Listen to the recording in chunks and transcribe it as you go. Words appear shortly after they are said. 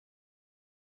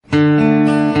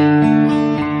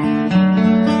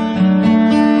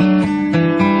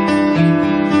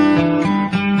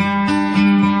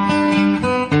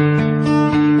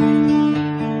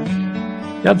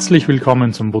Herzlich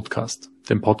willkommen zum Podcast,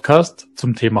 dem Podcast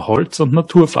zum Thema Holz- und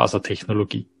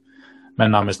Naturfasertechnologie.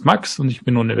 Mein Name ist Max und ich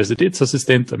bin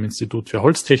Universitätsassistent am Institut für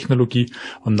Holztechnologie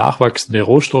und nachwachsende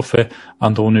Rohstoffe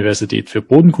an der Universität für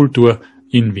Bodenkultur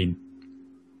in Wien.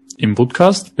 Im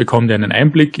Podcast bekommt ihr einen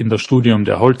Einblick in das Studium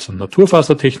der Holz- und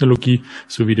Naturfasertechnologie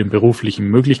sowie den beruflichen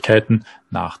Möglichkeiten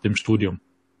nach dem Studium.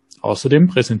 Außerdem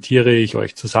präsentiere ich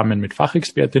euch zusammen mit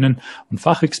Fachexpertinnen und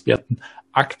Fachexperten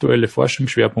aktuelle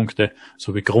Forschungsschwerpunkte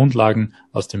sowie Grundlagen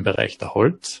aus dem Bereich der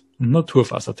Holz- und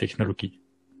Naturfasertechnologie.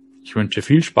 Ich wünsche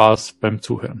viel Spaß beim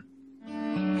Zuhören.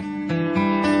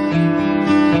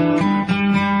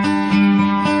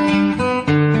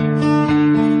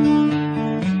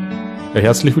 Ja,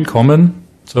 herzlich willkommen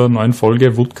zur neuen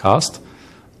Folge Woodcast.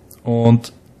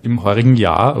 Und im heurigen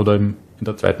Jahr oder in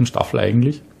der zweiten Staffel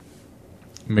eigentlich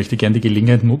möchte ich gerne die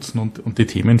Gelegenheit nutzen und die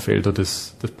Themenfelder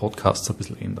des Podcasts ein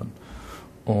bisschen ändern.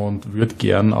 Und würde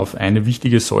gern auf eine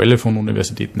wichtige Säule von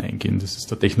Universitäten eingehen. Das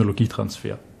ist der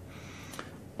Technologietransfer.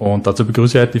 Und dazu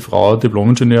begrüße ich heute die Frau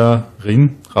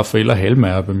Diplom-Ingenieurin Raffaella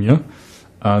Hellmayr bei mir.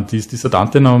 Die ist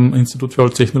Dissertantin am Institut für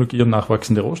Holztechnologie und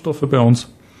nachwachsende Rohstoffe bei uns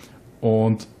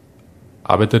und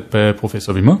arbeitet bei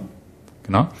Professor Wimmer.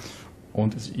 Genau.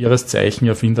 Und ist ihres Zeichen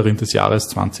Erfinderin des Jahres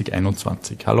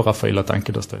 2021. Hallo Raffaella,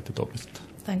 danke, dass du heute da bist.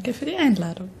 Danke für die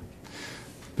Einladung.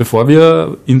 Bevor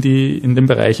wir in den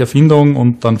Bereich Erfindung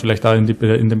und dann vielleicht auch in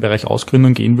den Bereich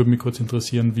Ausgründung gehen, würde mich kurz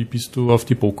interessieren, wie bist du auf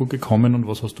die BOKU gekommen und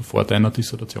was hast du vor deiner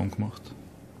Dissertation gemacht?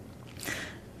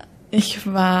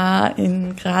 Ich war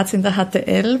in Graz in der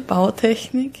HTL,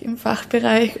 Bautechnik im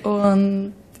Fachbereich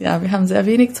und ja, wir haben sehr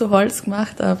wenig zu Holz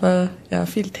gemacht, aber ja,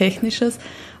 viel Technisches.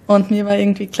 Und mir war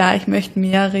irgendwie klar, ich möchte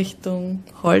mehr Richtung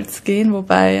Holz gehen,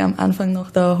 wobei am Anfang noch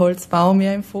der Holzbau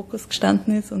mehr im Fokus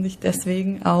gestanden ist und ich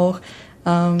deswegen auch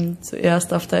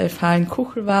zuerst auf der FH in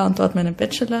Kuchel war und dort meinen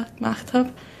Bachelor gemacht habe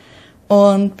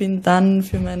und bin dann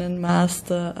für meinen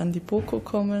Master an die BOKU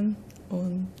gekommen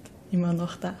und immer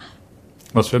noch da.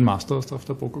 Was für ein Master hast du auf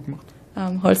der BOKU gemacht?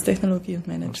 Holztechnologie und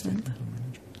Management.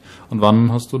 Und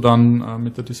wann hast du dann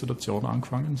mit der Dissertation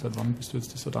angefangen? Seit wann bist du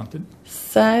jetzt Dissertantin?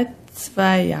 Seit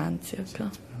 2 Jahren circa.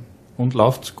 Und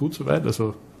läuft's gut soweit?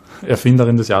 Also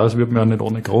Erfinderin des Jahres wird mir ja nicht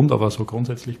ohne Grund, aber so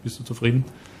grundsätzlich bist du zufrieden?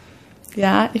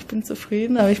 Ja, ich bin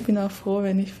zufrieden, aber ich bin auch froh,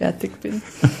 wenn ich fertig bin.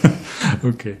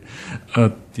 Okay.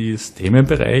 Die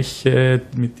Themenbereiche,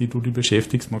 mit denen du dich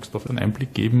beschäftigst, magst du auf einen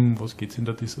Einblick geben? Was geht es in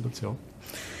der Dissertation?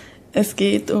 Es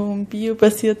geht um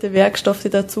biobasierte Werkstoffe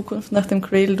der Zukunft nach dem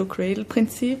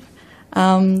Cradle-to-Cradle-Prinzip.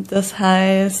 Das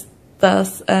heißt,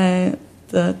 dass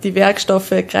die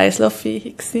Werkstoffe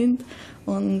kreislauffähig sind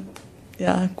und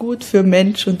ja, gut für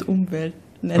Mensch und Umwelt,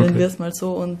 nennen wir es mal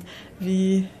so. Und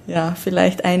wie ja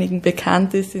vielleicht einigen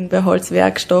bekannt ist, sind bei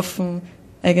Holzwerkstoffen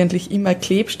eigentlich immer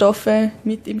Klebstoffe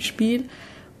mit im Spiel.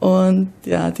 Und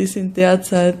ja, die sind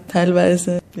derzeit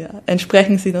teilweise,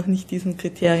 entsprechen sie noch nicht diesen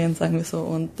Kriterien, sagen wir so.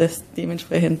 Und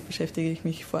dementsprechend beschäftige ich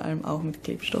mich vor allem auch mit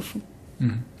Klebstoffen.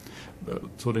 Mhm.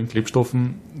 Zu den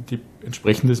Klebstoffen, die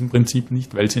entsprechen diesem Prinzip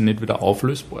nicht, weil sie nicht wieder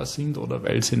auflösbar sind oder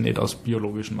weil sie nicht aus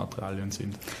biologischen Materialien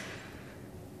sind?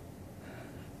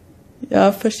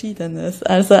 Ja, Verschiedenes.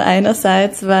 Also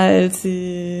einerseits, weil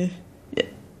sie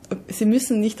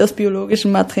müssen nicht aus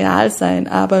biologischem Material sein,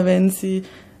 aber wenn sie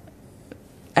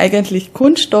eigentlich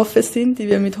Kunststoffe sind, die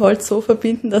wir mit Holz so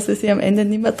verbinden, dass wir sie am Ende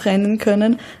nicht mehr trennen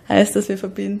können, heißt das, wir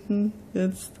verbinden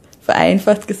jetzt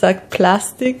vereinfacht gesagt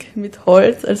Plastik mit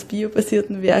Holz als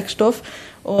biobasierten Werkstoff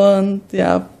und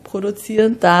ja,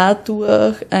 produzieren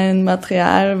dadurch ein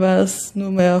Material, was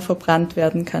nur mehr verbrannt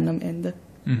werden kann am Ende.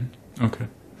 Okay.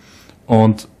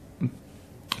 Und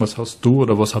was hast du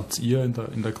oder was habt ihr in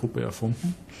der Gruppe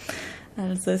erfunden?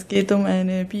 Also es geht um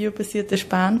eine biobasierte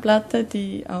Spanplatte,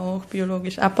 die auch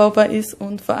biologisch abbaubar ist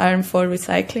und vor allem voll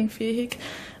recyclingfähig.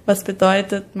 Was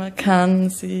bedeutet, man kann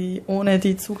sie ohne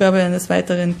die Zugabe eines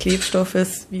weiteren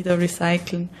Klebstoffes wieder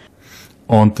recyceln.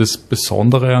 Und das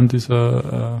Besondere an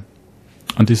dieser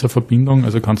Verbindung,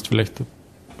 also kannst du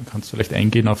vielleicht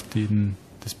eingehen auf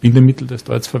das Bindemittel, das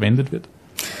da jetzt verwendet wird?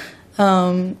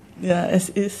 Ja, es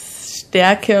ist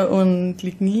Stärke- und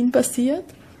Lignin basiert.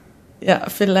 Ja,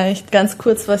 vielleicht ganz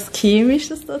kurz was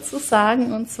Chemisches dazu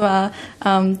sagen. Und zwar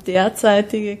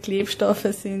derzeitige Klebstoffe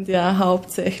sind ja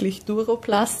hauptsächlich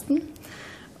Duroplasten.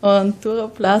 Und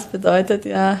Duroplast bedeutet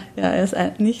er ist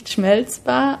nicht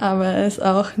schmelzbar, aber er ist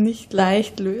auch nicht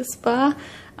leicht lösbar.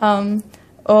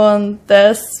 Und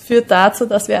das führt dazu,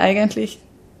 dass wir eigentlich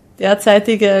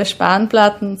derzeitige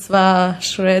Spanplatten zwar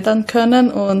schreddern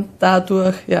können und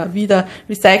dadurch wieder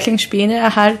Recyclingspäne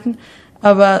erhalten,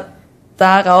 aber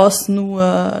daraus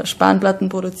nur Spanplatten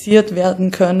produziert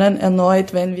werden können,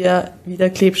 erneut, wenn wir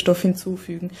wieder Klebstoff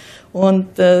hinzufügen. Und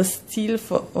das Ziel,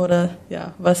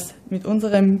 was mit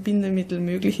unserem Bindemittel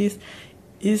möglich ist,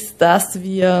 dass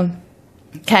wir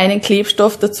keinen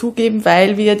Klebstoff dazugeben,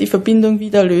 weil wir die Verbindung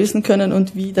wieder lösen können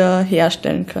und wieder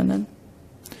herstellen können.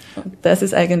 Und das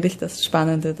ist eigentlich das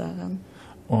Spannende daran.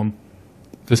 Und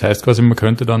das heißt quasi, man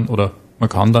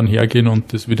kann dann hergehen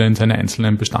und das wieder in seine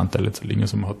einzelnen Bestandteile zerlegen.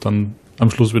 Also man hat dann am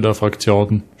Schluss wieder eine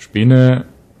Fraktion Späne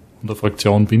und eine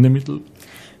Fraktion Bindemittel.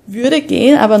 Würde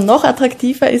gehen, aber noch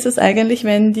attraktiver ist es eigentlich,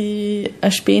 wenn die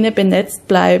Späne benetzt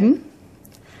bleiben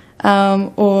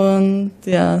und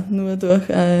nur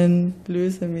durch ein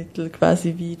Lösemittel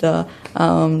quasi wieder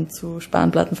zu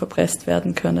Spanplatten verpresst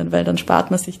werden können, weil dann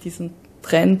spart man sich diesen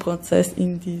Trennprozess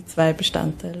in die zwei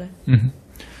Bestandteile. Mhm.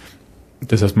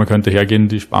 Das heißt, man könnte hergehen,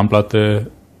 die Spanplatte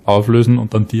auflösen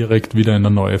und dann direkt wieder in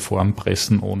eine neue Form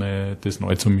pressen, ohne das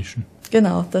neu zu mischen.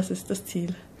 Genau, das ist das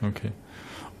Ziel. Okay.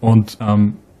 Und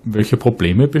welche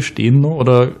Probleme bestehen noch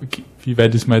oder wie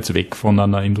weit ist man jetzt weg von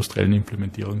einer industriellen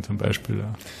Implementierung zum Beispiel?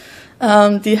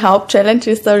 Ja? Die Hauptchallenge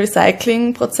ist der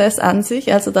Recyclingprozess an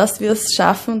sich, also dass wir es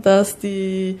schaffen, dass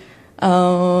die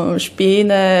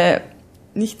Späne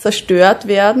nicht zerstört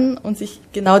werden und sich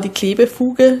genau die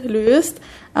Klebefuge löst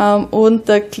und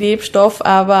der Klebstoff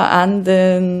aber an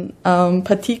den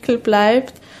Partikel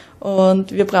bleibt.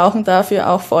 Und wir brauchen dafür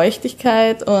auch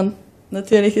Feuchtigkeit und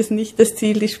natürlich ist nicht das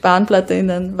Ziel, die Spanplatte in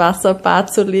ein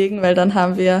Wasserbad zu legen, weil dann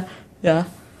haben wir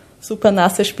super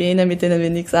nasse Späne, mit denen wir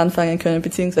nichts anfangen können,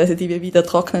 beziehungsweise die wir wieder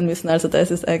trocknen müssen. Also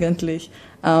das ist eigentlich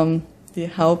die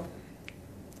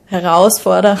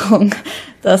Hauptherausforderung,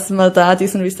 dass man da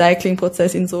diesen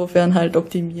Recyclingprozess insofern halt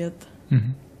optimiert.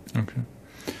 Okay.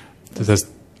 Das heißt,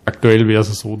 aktuell wäre es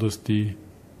so, dass die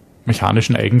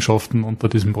mechanischen Eigenschaften unter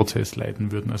diesem Prozess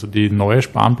leiden würden. Also die neue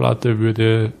Spanplatte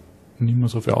würde nicht mehr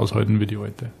so viel aushalten wie die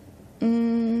alte.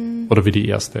 Oder wie die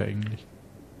erste eigentlich.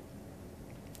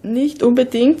 Nicht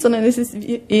unbedingt, sondern es ist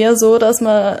eher so, dass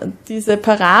man diese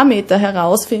Parameter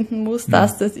herausfinden muss,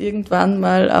 dass das irgendwann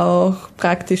mal auch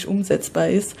praktisch umsetzbar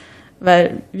ist.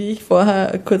 Weil, wie ich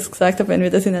vorher kurz gesagt habe, wenn wir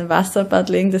das in ein Wasserbad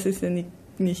legen, das ist ja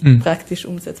nicht praktisch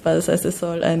umsetzbar. Das heißt, es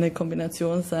soll eine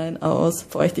Kombination sein aus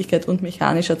Feuchtigkeit und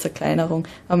mechanischer Zerkleinerung.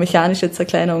 Aber mechanische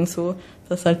Zerkleinerung so,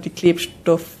 dass halt die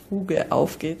Klebstofffuge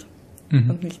aufgeht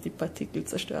und nicht die Partikel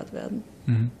zerstört werden.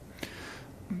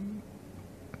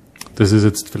 Das ist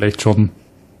jetzt vielleicht schon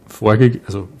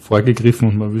vorgegriffen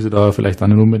und man will sich da vielleicht auch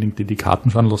nicht unbedingt in die Karten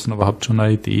schauen lassen, aber habt schon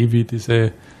eine Idee, wie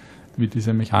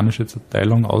diese mechanische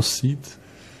Zerteilung aussieht?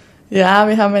 Ja,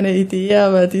 wir haben eine Idee,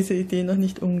 aber diese Idee noch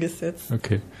nicht umgesetzt.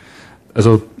 Okay.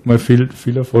 Also mal viel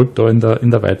Erfolg da in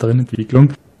der weiteren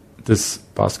Entwicklung. Das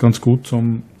passt ganz gut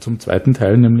zum zweiten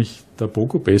Teil, nämlich der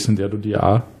BOKU-Base, in der du dich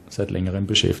auch seit längerem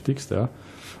beschäftigst. Ja.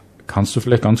 Kannst du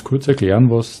vielleicht ganz kurz erklären,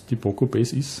 was die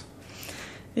BOKU-Base ist?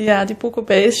 Ja, die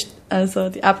BOKU-Base, also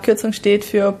die Abkürzung steht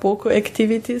für BOKU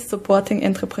Activities Supporting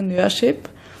Entrepreneurship.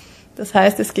 Das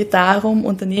heißt, es geht darum,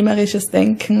 unternehmerisches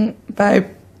Denken bei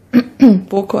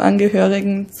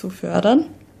BOKU-Angehörigen zu fördern.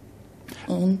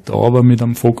 Und da aber mit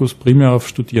einem Fokus primär auf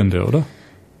Studierende, oder?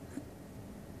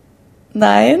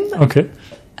 Nein. Okay.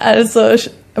 Also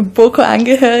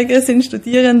BOKU-Angehörige sind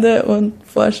Studierende und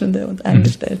Forschende und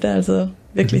Angestellte, also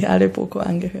wirklich alle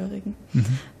BOKU-Angehörigen.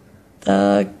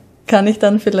 Da kann ich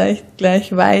dann vielleicht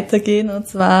gleich weitergehen, und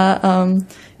zwar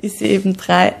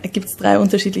gibt es drei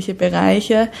unterschiedliche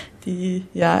Bereiche, die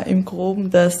ja im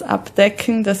Groben das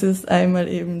abdecken. Das ist einmal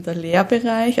eben der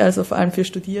Lehrbereich, also vor allem für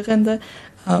Studierende,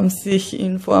 sich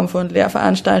in Form von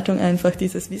Lehrveranstaltungen einfach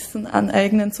dieses Wissen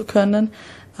aneignen zu können.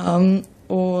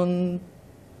 Und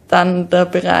dann der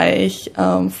Bereich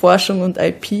Forschung und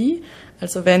IP,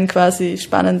 also wenn quasi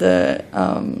spannende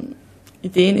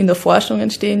Ideen in der Forschung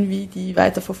entstehen, wie die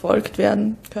weiter verfolgt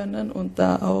werden können, und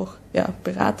da auch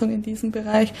Beratung in diesem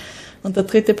Bereich. Und der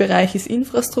dritte Bereich ist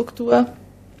Infrastruktur,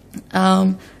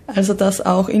 also dass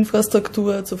auch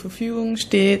Infrastruktur zur Verfügung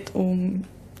steht, um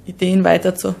Ideen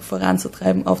weiter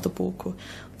voranzutreiben auf der BOKU.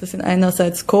 Das sind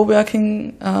einerseits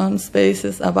Coworking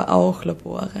Spaces, aber auch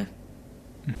Labore.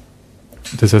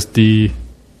 Das heißt, die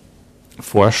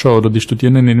Forscher oder die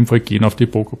Studierenden in dem Fall gehen auf die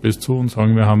BOKU-Base zu und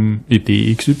sagen, wir haben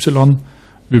Idee XY,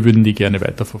 wir würden die gerne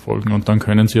weiterverfolgen, und dann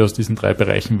können sie aus diesen drei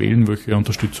Bereichen wählen, welche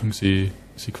Unterstützung sie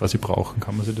quasi brauchen.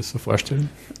 Kann man sich das so vorstellen?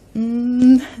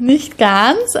 Nicht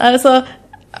ganz. Also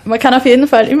man kann auf jeden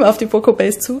Fall immer auf die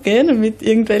BOKU-Base zugehen mit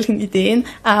irgendwelchen Ideen,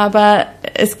 aber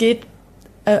es geht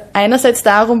einerseits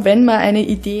darum, wenn man eine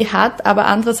Idee hat, aber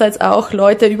andererseits auch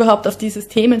Leute überhaupt auf dieses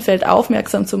Themenfeld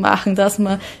aufmerksam zu machen, dass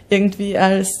man irgendwie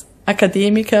als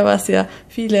Akademiker, was ja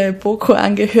viele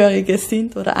BOKU-Angehörige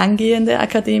sind oder angehende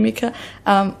Akademiker,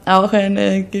 auch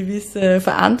eine gewisse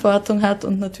Verantwortung hat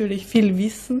und natürlich viel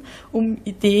Wissen, um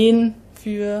Ideen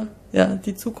für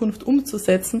die Zukunft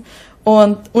umzusetzen.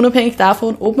 Und unabhängig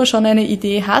davon, ob man schon eine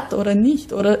Idee hat oder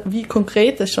nicht oder wie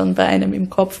konkret es schon bei einem im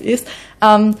Kopf ist,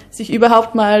 sich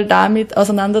überhaupt mal damit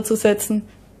auseinanderzusetzen,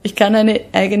 ich kann eine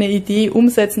eigene Idee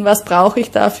umsetzen, was brauche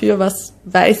ich dafür, was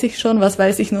weiß ich schon, was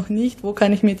weiß ich noch nicht, wo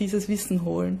kann ich mir dieses Wissen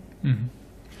holen. Mhm.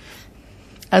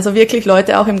 Also wirklich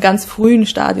Leute auch im ganz frühen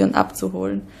Stadion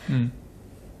abzuholen. Mhm.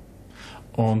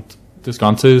 Und das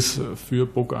Ganze ist für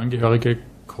BOKU-Angehörige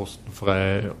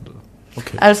kostenfrei? Oder?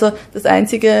 Okay. Also das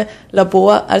einzige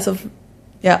Labor,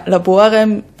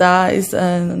 Labore, da ist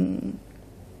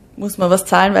muss man was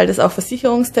zahlen, weil das auch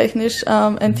versicherungstechnisch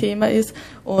ein Thema ist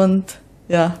und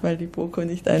weil die BOKU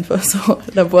nicht einfach so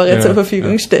Labore zur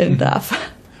Verfügung stellen darf.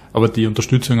 Aber die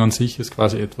Unterstützung an sich ist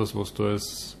quasi etwas, was du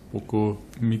als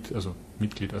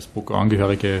Mitglied, als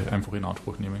BOKU-Angehörige einfach in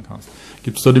Anspruch nehmen kannst.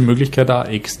 Gibt es da die Möglichkeit, auch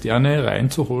Externe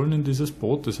reinzuholen in dieses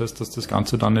Boot? Das heißt, dass das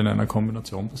Ganze dann in einer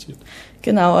Kombination passiert?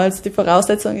 Genau, also die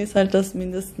Voraussetzung ist halt, dass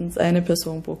mindestens eine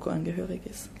Person BOKU-angehörig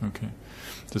ist. Okay.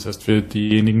 Das heißt, für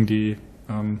diejenigen, die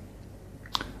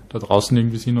da draußen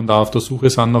irgendwie sind und da auf der Suche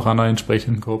sind nach einer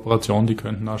entsprechenden Kooperation, die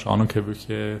könnten auch schauen, okay,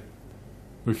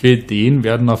 welche Ideen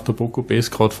werden auf der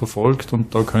BOKU-Base gerade verfolgt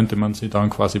und da könnte man sich dann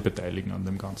quasi beteiligen an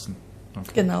dem Ganzen.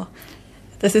 Okay. Genau.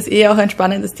 Das ist auch ein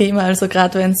spannendes Thema, also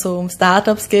gerade wenn es so um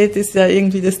Startups geht, ist ja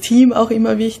irgendwie das Team auch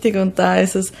immer wichtig und da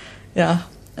ist es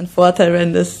ein Vorteil,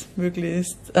 wenn das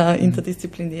möglichst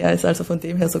interdisziplinär ist, also von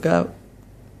dem her sogar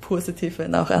positiv,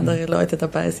 wenn auch andere Leute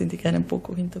dabei sind, die keinen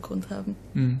BOKU-Hintergrund haben.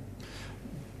 Mhm.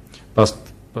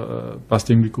 Passt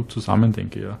irgendwie gut zusammen,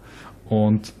 denke ich. Ja.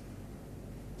 Und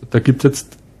da gibt es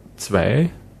jetzt 2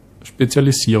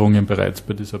 Spezialisierungen bereits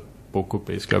bei dieser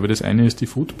BOKU-Base. Ich glaube, das eine ist die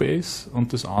Food-Base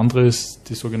und das andere ist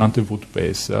die sogenannte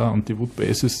Wood-Base. Ja. Und die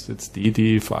Wood-Base ist jetzt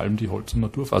die vor allem die Holz- und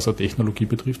Naturfasertechnologie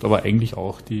betrifft, aber eigentlich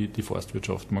auch die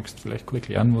Forstwirtschaft. Magst du vielleicht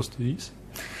erklären, was die ist?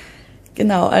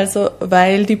 Genau, also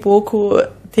weil die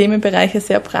BOKU-Themenbereiche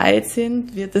sehr breit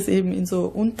sind, wird es eben in so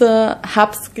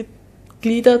Unterhubs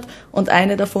gegliedert und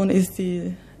eine davon ist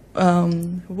die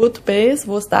Wood Base,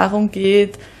 wo es darum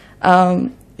geht,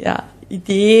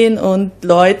 Ideen und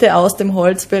Leute aus dem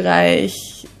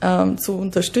Holzbereich zu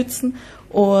unterstützen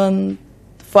und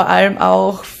vor allem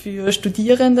auch für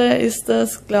Studierende ist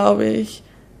das, glaube ich,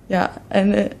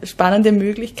 eine spannende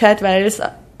Möglichkeit, weil es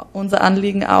unser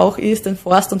Anliegen auch ist, den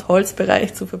Forst- und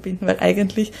Holzbereich zu verbinden, weil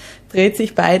eigentlich dreht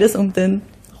sich beides um den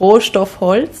Rohstoff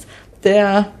Holz,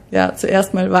 der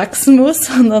zuerst mal wachsen muss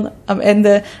und dann am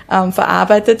Ende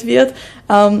verarbeitet wird.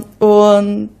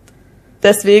 Und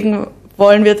deswegen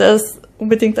wollen wir das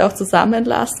unbedingt auch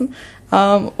zusammenlassen.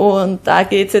 Und da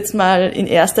geht es jetzt mal in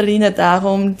erster Linie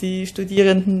darum, die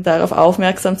Studierenden darauf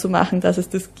aufmerksam zu machen, dass es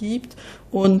das gibt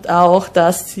und auch,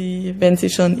 dass sie, wenn sie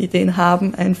schon Ideen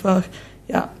haben, einfach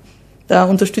da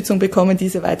Unterstützung bekommen,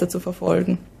 diese weiter zu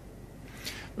verfolgen.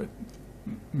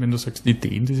 Wenn du sagst,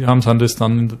 Ideen, die Sie haben, sind das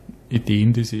dann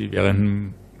Ideen, die Sie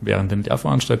während den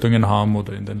Lehrveranstaltungen haben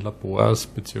oder in den Labors,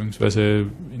 beziehungsweise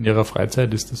in Ihrer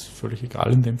Freizeit? Ist das völlig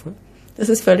egal in dem Fall? Das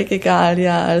ist völlig egal,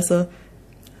 ja. Also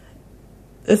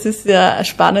es ist ja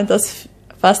spannend, dass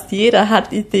fast jeder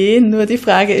hat Ideen, nur die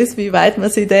Frage ist, wie weit man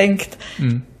sie denkt.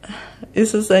 Mhm.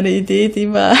 Ist es eine Idee, die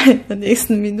man in der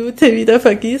nächsten Minute wieder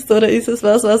vergisst, oder ist es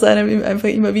was einem einfach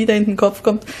immer wieder in den Kopf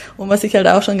kommt und man sich halt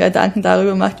auch schon Gedanken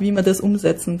darüber macht, wie man das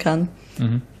umsetzen kann?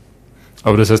 Mhm.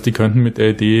 Aber das heißt, die könnten mit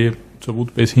der Idee zur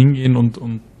Woodbase hingehen und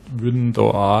würden da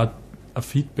auch ein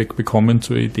Feedback bekommen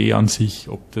zur Idee an sich,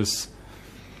 ob das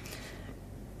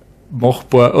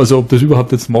machbar, also ob das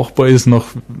überhaupt jetzt machbar ist nach,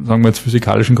 sagen wir jetzt,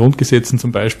 physikalischen Grundgesetzen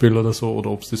zum Beispiel oder so,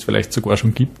 oder ob es das vielleicht sogar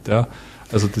schon gibt, ja.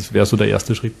 Also das wäre so der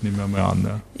erste Schritt, nehmen wir mal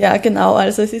an. Ja, genau.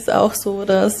 Also es ist auch so,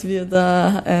 dass wir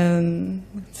da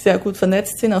sehr gut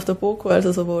vernetzt sind auf der BOKU,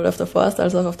 also sowohl auf der Forst-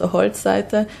 als auch auf der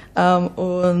Holzseite.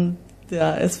 Und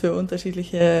es für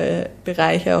unterschiedliche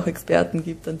Bereiche auch Experten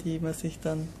gibt, an die man sich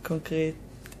dann konkret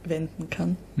wenden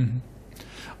kann. Mhm.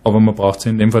 Aber man braucht sich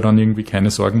in dem Fall dann irgendwie keine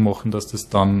Sorgen machen, dass das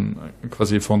dann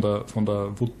quasi von der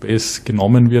Woodbase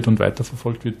genommen wird und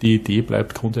weiterverfolgt wird. Die Idee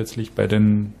bleibt grundsätzlich bei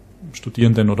den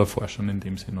Studierenden oder Forschern in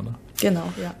dem Sinn, oder? Genau,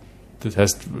 ja. Das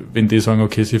heißt, wenn die sagen,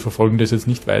 okay, sie verfolgen das jetzt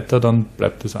nicht weiter, dann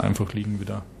bleibt das einfach liegen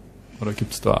wieder. Oder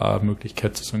gibt es da auch eine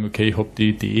Möglichkeit zu sagen, okay, ich habe die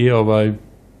Idee, aber ich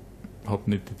habe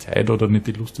nicht die Zeit oder nicht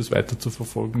die Lust, das weiter zu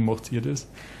verfolgen. Macht ihr das?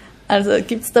 Also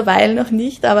gibt es derweil noch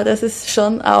nicht, aber das ist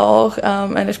schon auch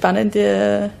eine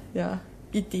spannende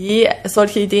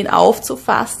solche Ideen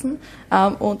aufzufassen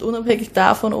und unabhängig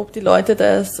davon, ob die Leute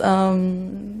das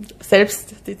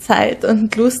selbst die Zeit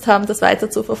und Lust haben, das weiter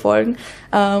zu verfolgen.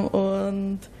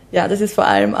 Und ja, das ist vor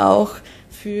allem auch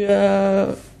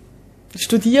für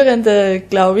Studierende,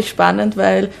 glaube ich, spannend,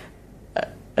 weil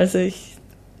also ich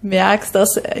merke,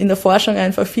 dass in der Forschung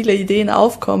einfach viele Ideen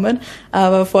aufkommen,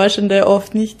 aber Forschende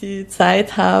oft nicht die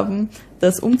Zeit haben,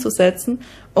 das umzusetzen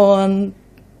und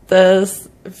das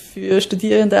für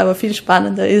Studierende aber viel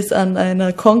spannender ist, an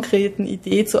einer konkreten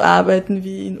Idee zu arbeiten,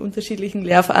 wie in unterschiedlichen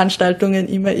Lehrveranstaltungen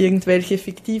immer irgendwelche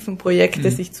fiktiven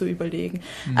Projekte sich zu überlegen.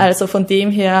 Also von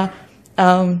dem her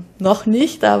noch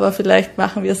nicht, aber vielleicht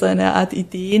machen wir so eine Art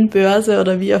Ideenbörse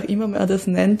oder wie auch immer man das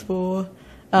nennt, wo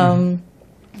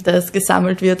das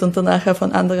gesammelt wird und dann nachher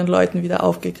von anderen Leuten wieder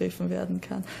aufgegriffen werden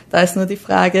kann. Da ist nur die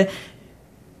Frage,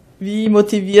 wie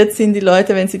motiviert sind die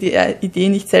Leute, wenn sie die Idee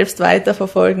nicht selbst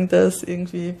weiterverfolgen, das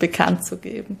irgendwie bekannt zu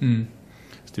geben.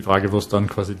 Das ist die Frage, was dann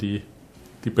quasi die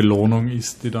Belohnung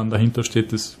ist, die dann dahinter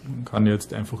steht. Das kann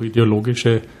jetzt einfach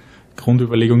ideologische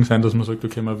Grundüberlegung sein, dass man sagt,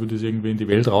 okay, man würde es irgendwie in die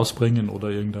Welt rausbringen oder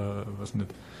irgendein, was nicht,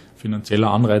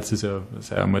 finanzieller Anreiz ist ja,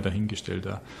 sei einmal dahingestellt.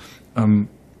 Ja.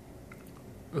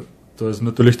 Da ist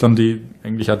natürlich dann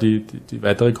eigentlich auch die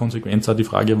weitere Konsequenz auch die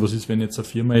Frage, was ist, wenn jetzt eine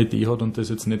Firma eine Idee hat und das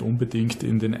jetzt nicht unbedingt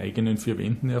in den eigenen vier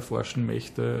Wänden erforschen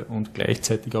möchte und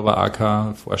gleichzeitig aber auch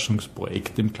kein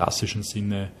Forschungsprojekt im klassischen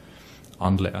Sinne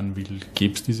anleiern will.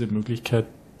 Gäbe es diese Möglichkeit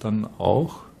dann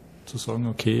auch, zu sagen,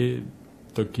 okay,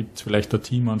 da gibt es vielleicht ein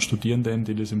Team an Studierenden,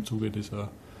 die das im Zuge dieser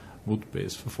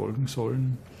Woodbase verfolgen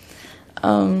sollen?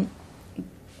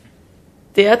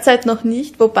 Derzeit noch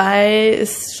nicht, wobei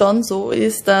es schon so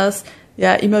ist, dass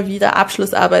ja immer wieder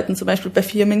Abschlussarbeiten zum Beispiel bei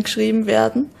Firmen geschrieben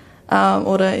werden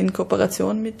oder in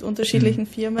Kooperation mit unterschiedlichen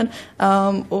Firmen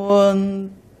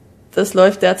und das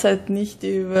läuft derzeit nicht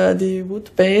über die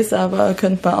Woodbase, aber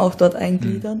könnte man auch dort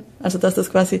eingliedern. Also dass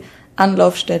das quasi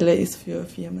Anlaufstelle ist für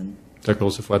Firmen. Der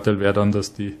große Vorteil wäre dann,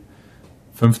 dass die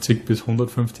 50 bis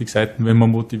 150 Seiten, wenn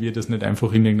man motiviert ist, nicht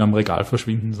einfach in irgendeinem Regal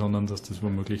verschwinden, sondern dass das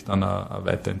womöglich dann auch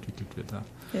weiterentwickelt wird.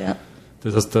 Ja.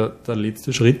 Das heißt, der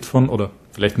letzte Schritt oder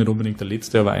vielleicht nicht unbedingt der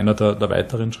letzte, aber einer der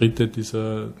weiteren Schritte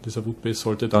dieser Woodbase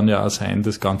sollte dann ja auch sein,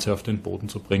 das Ganze auf den Boden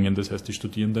zu bringen. Das heißt, die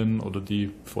Studierenden oder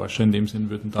die Forscher in dem Sinn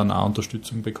würden dann auch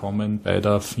Unterstützung bekommen bei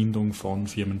der Findung von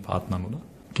Firmenpartnern, oder?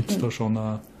 Gibt es da schon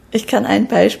Ich kann ein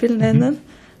Beispiel nennen.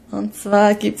 Und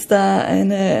zwar gibt es da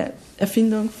eine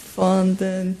Erfindung von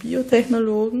den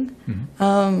Biotechnologen,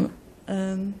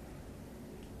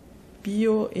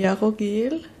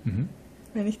 BOKU-Erfindering,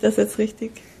 wenn ich das jetzt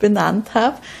richtig benannt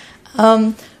habe.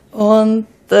 Und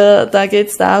da geht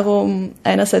es darum,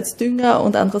 einerseits Dünger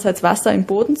und andererseits Wasser im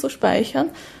Boden zu speichern.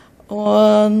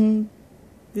 Und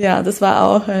ja, das war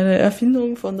auch eine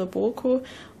Erfindung von der BOKU.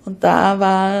 Und da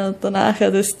war danach ja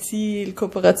das Ziel,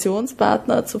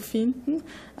 Kooperationspartner zu finden.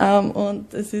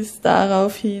 Und es ist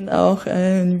daraufhin auch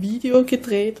ein Video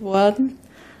gedreht worden.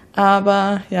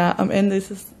 Aber ja, am Ende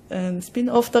ist es ein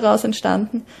Spin-off daraus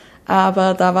entstanden.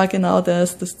 Aber da war genau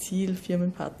das Ziel,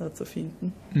 Firmenpartner zu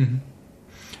finden.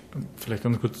 Vielleicht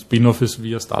ganz kurz, Spin-off ist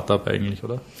wie ein Startup eigentlich,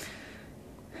 oder?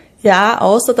 Ja,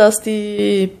 außer dass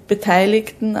die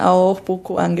Beteiligten auch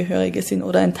BOKU-Angehörige sind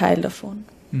oder ein Teil davon.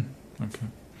 Okay.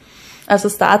 Also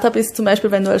Startup ist zum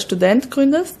Beispiel, wenn du als Student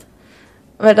gründest,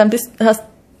 weil dann du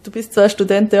bist zwar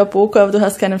Student der BOKU, aber du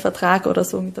hast keinen Vertrag oder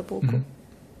so mit der BOKU.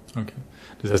 Okay.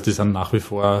 Das heißt, die sind nach wie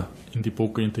vor in die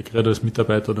BOKU integriert als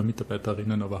Mitarbeiter oder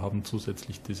Mitarbeiterinnen, aber haben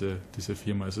zusätzlich diese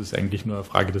Firma. Also es ist eigentlich nur eine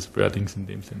Frage des Wordings in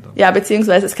dem Sinn dann. Ja,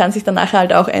 beziehungsweise es kann sich dann nachher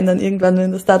halt auch ändern, irgendwann,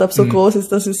 wenn das Startup so groß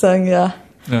ist, dass sie sagen, ja.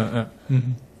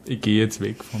 Ich gehe jetzt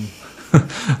weg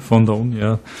von der Uni,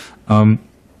 ja.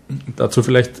 Dazu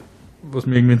vielleicht, was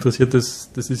mich irgendwie interessiert, das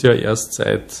ist ja erst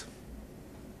seit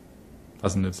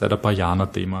ein paar Jahren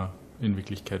ein Thema in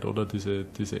Wirklichkeit, oder?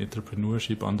 Diese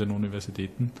Entrepreneurship an den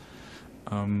Universitäten.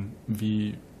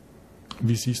 Wie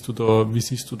siehst du da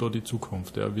die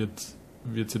Zukunft? Ja?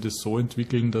 Wird sich das so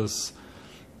entwickeln, dass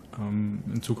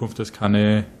in Zukunft es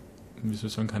keine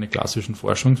klassischen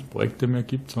Forschungsprojekte mehr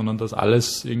gibt, sondern dass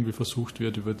alles irgendwie versucht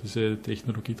wird, über diese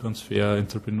Technologietransfer,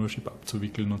 Entrepreneurship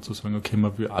abzuwickeln und zu sagen, okay,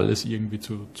 man will alles irgendwie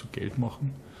zu Geld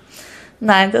machen?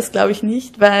 Nein, das glaube ich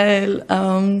nicht, weil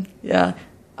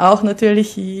auch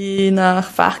natürlich je nach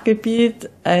Fachgebiet,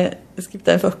 es gibt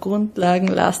einfach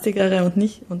grundlagenlastigere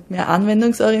und mehr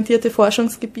anwendungsorientierte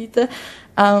Forschungsgebiete,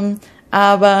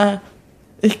 aber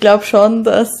ich glaube schon,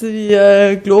 dass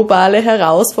wir globale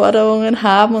Herausforderungen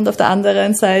haben und auf der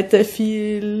anderen Seite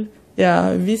viel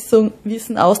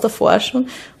Wissen aus der Forschung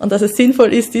und dass es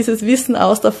sinnvoll ist, dieses Wissen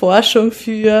aus der Forschung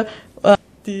für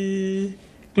die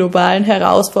globalen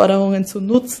Herausforderungen zu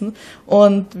nutzen.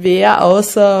 Und wer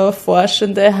außer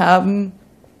Forschende haben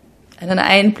einen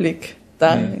Einblick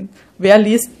darin? Wer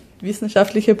liest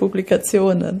wissenschaftliche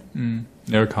Publikationen?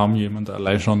 Ja, kaum jemand.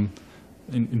 Allein schon,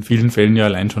 in vielen Fällen ja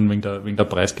allein schon wegen der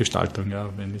Preisgestaltung. Ja.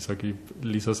 Wenn ich sage, ich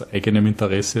lese aus eigenem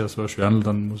Interesse so ein Journal,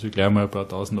 dann muss ich gleich mal ein paar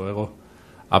tausend Euro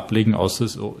ablegen, außer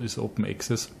es ist Open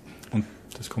Access. Und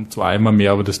das kommt zwar immer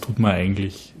mehr, aber das tut man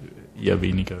eigentlich eher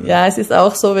weniger. Ja, es ist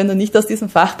auch so, wenn du nicht aus diesem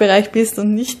Fachbereich bist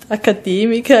und nicht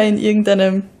Akademiker in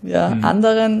irgendeinem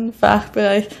anderen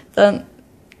Fachbereich, dann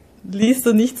liest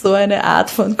du nicht so eine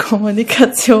Art von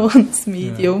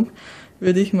Kommunikationsmedium,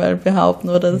 würde ich mal behaupten,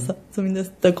 oder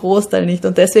zumindest der Großteil nicht.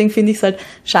 Und deswegen finde ich es halt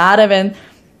schade, wenn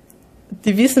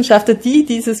die Wissenschaftler, die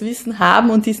dieses Wissen haben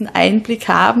und diesen Einblick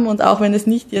haben, und auch wenn es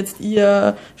nicht jetzt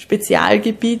ihr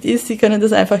Spezialgebiet ist, sie können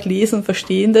das einfach lesen und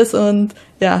verstehen das und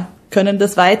können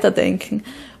das weiterdenken.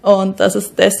 Und dass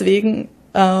es deswegen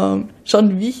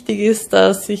schon wichtig ist,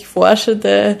 dass sich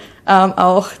Forschende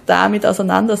auch damit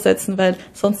auseinandersetzen, weil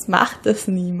sonst macht es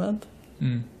niemand.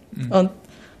 Und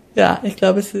ich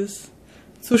glaube, es ist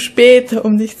zu spät,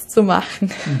 um nichts zu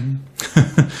machen.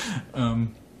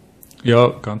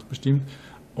 Ja, ganz bestimmt.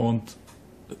 Und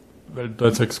weil du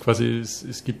jetzt sagst, quasi,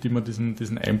 es gibt immer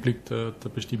diesen Einblick der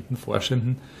bestimmten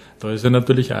Forschenden. Da ist ja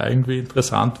natürlich auch irgendwie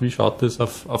interessant, wie schaut das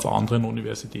auf anderen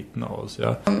Universitäten aus?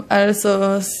 Ja? Also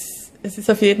es ist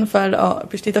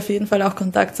besteht auf jeden Fall auch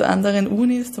Kontakt zu anderen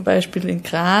Unis, zum Beispiel in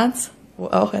Graz, wo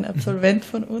auch ein Absolvent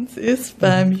von uns ist,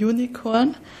 beim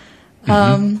Unicorn.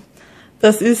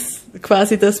 Das ist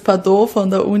quasi das Pardon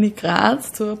von der Uni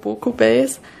Graz zur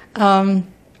BOKU-Base.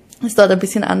 Ist dort ein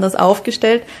bisschen anders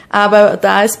aufgestellt, aber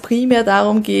da es primär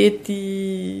darum geht,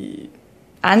 die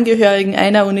Angehörigen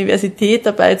einer Universität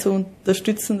dabei zu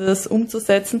unterstützen, das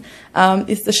umzusetzen,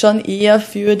 ist es schon eher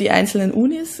für die einzelnen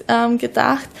Unis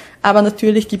gedacht, aber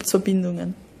natürlich gibt es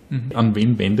Verbindungen. An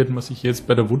wen wendet man sich jetzt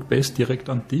bei der Wood-Base? Direkt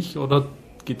an dich oder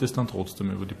geht es dann trotzdem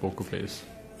über die BOKU-Base?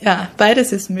 Ja,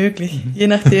 beides ist möglich, je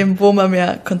nachdem, wo man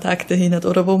mehr Kontakte hin hat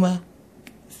oder wo man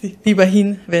sich lieber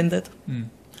hinwendet.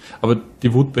 Aber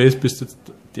die Wood-Base bist jetzt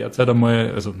derzeit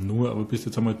einmal, also aber bist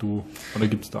jetzt einmal du, oder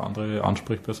gibt es da andere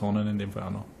Ansprechpersonen in dem Fall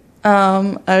auch noch?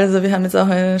 Also wir haben jetzt auch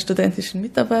einen studentischen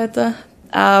Mitarbeiter,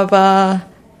 aber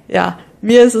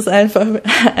mir ist es einfach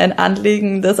ein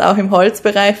Anliegen, das auch im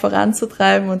Holzbereich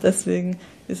voranzutreiben, und deswegen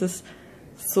ist es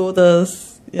so,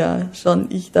 dass schon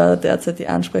ich da derzeit die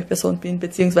Ansprechperson bin,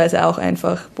 beziehungsweise auch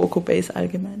einfach BOKU-Base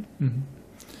allgemein.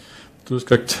 Du hast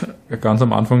gesagt, ganz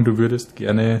am Anfang, du würdest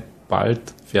gerne bald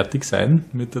fertig sein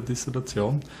mit der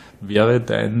Dissertation. Wäre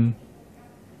dein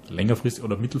längerfristiges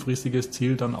oder mittelfristiges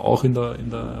Ziel dann auch in der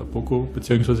BOKU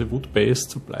bzw. Wood-Base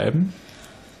zu bleiben?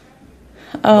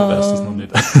 Oder weißt du es noch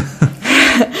nicht?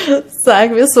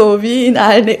 Sagen wir so, wie in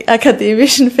allen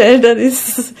akademischen Feldern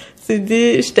sind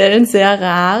die Stellen sehr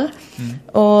rar.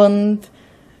 Und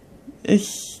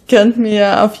ich könnte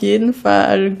mir auf jeden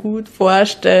Fall gut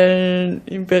vorstellen,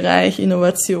 im Bereich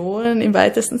Innovation im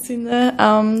weitesten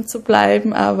Sinne zu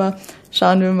bleiben, aber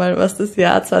schauen wir mal, was das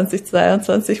Jahr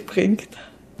 2022 bringt.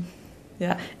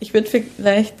 Ja, ich würde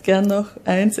vielleicht gern noch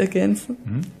eins ergänzen.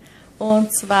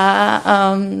 Und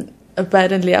zwar bei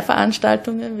den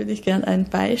Lehrveranstaltungen würde ich gern ein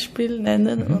Beispiel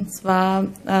nennen. Und zwar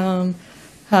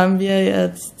haben wir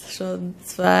jetzt schon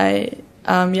 2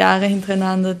 Jahre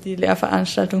hintereinander die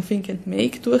Lehrveranstaltung Think and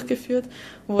Make durchgeführt,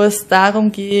 wo es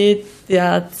darum geht,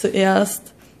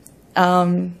 zuerst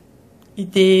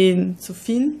Ideen zu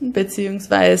finden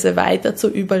beziehungsweise weiter zu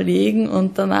überlegen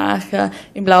und danach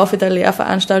im Laufe der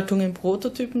Lehrveranstaltungen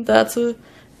Prototypen dazu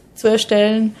zu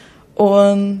erstellen.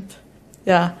 Und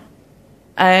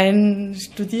ein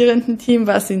Studierendenteam,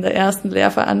 was in der ersten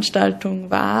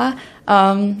Lehrveranstaltung war,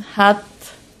 hat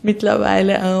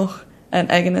mittlerweile auch ein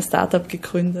eigenes Startup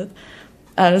gegründet.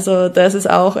 Also das ist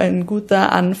auch ein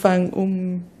guter Anfang,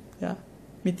 um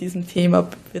mit diesem Thema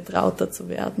vertrauter zu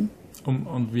werden.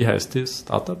 Und wie heißt das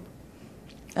Startup?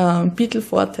 Beetle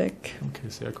Fortec. Okay,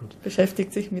 sehr gut.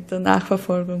 Beschäftigt sich mit der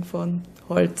Nachverfolgung von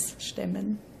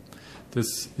Holzstämmen.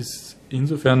 Das ist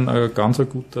insofern eine ganz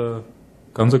gute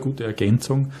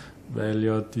Ergänzung,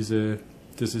 weil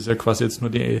das ist ja quasi jetzt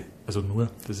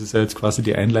das ist ja jetzt quasi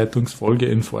die Einleitungsfolge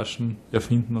in Forschen,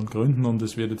 Erfinden und Gründen, und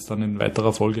es wird jetzt dann in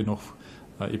weiterer Folge noch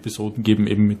Episoden geben,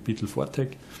 eben mit Beetle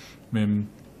Fortec, mit dem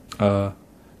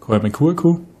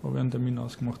BOKU-Erfinderin habe ich einen Termin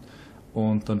ausgemacht,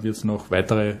 und dann wird es noch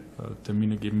weitere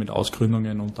Termine geben mit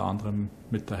Ausgründungen, unter anderem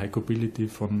mit der High-Ability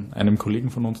von einem Kollegen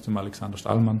von uns, dem Alexander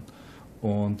Stahlmann,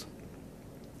 und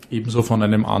ebenso von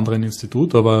einem anderen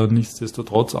Institut, aber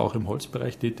nichtsdestotrotz auch im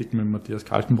Holzbereich tätig, mit Matthias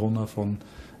Kaltenbrunner von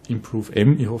Improve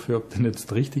M. Ich hoffe, ich habe den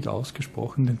jetzt richtig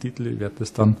ausgesprochen, den Titel. Ich werde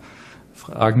das dann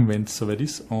fragen, wenn es soweit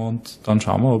ist. Und dann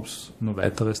schauen wir, ob es noch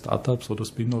weitere Startups oder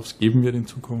Spin-offs geben wird in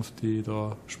Zukunft, die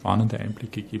da spannende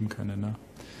Einblicke geben können. Ne?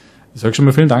 Ich sage schon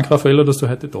mal vielen Dank, Raffaella, dass du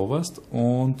heute da warst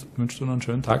und wünsche dir noch einen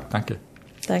schönen Tag. Danke.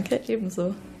 Danke,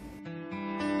 ebenso.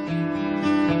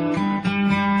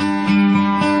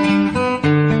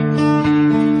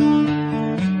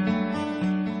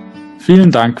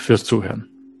 Vielen Dank fürs Zuhören.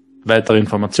 Weitere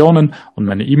Informationen und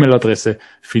meine E-Mail-Adresse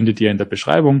findet ihr in der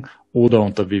Beschreibung oder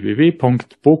unter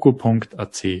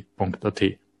www.boku.ac.at.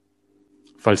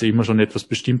 Falls ihr immer schon etwas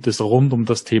Bestimmtes rund um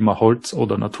das Thema Holz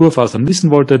oder Naturfasern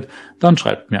wissen wolltet, dann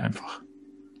schreibt mir einfach.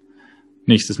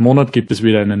 Nächstes Monat gibt es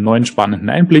wieder einen neuen spannenden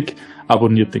Einblick,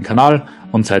 abonniert den Kanal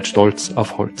und seid stolz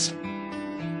auf Holz.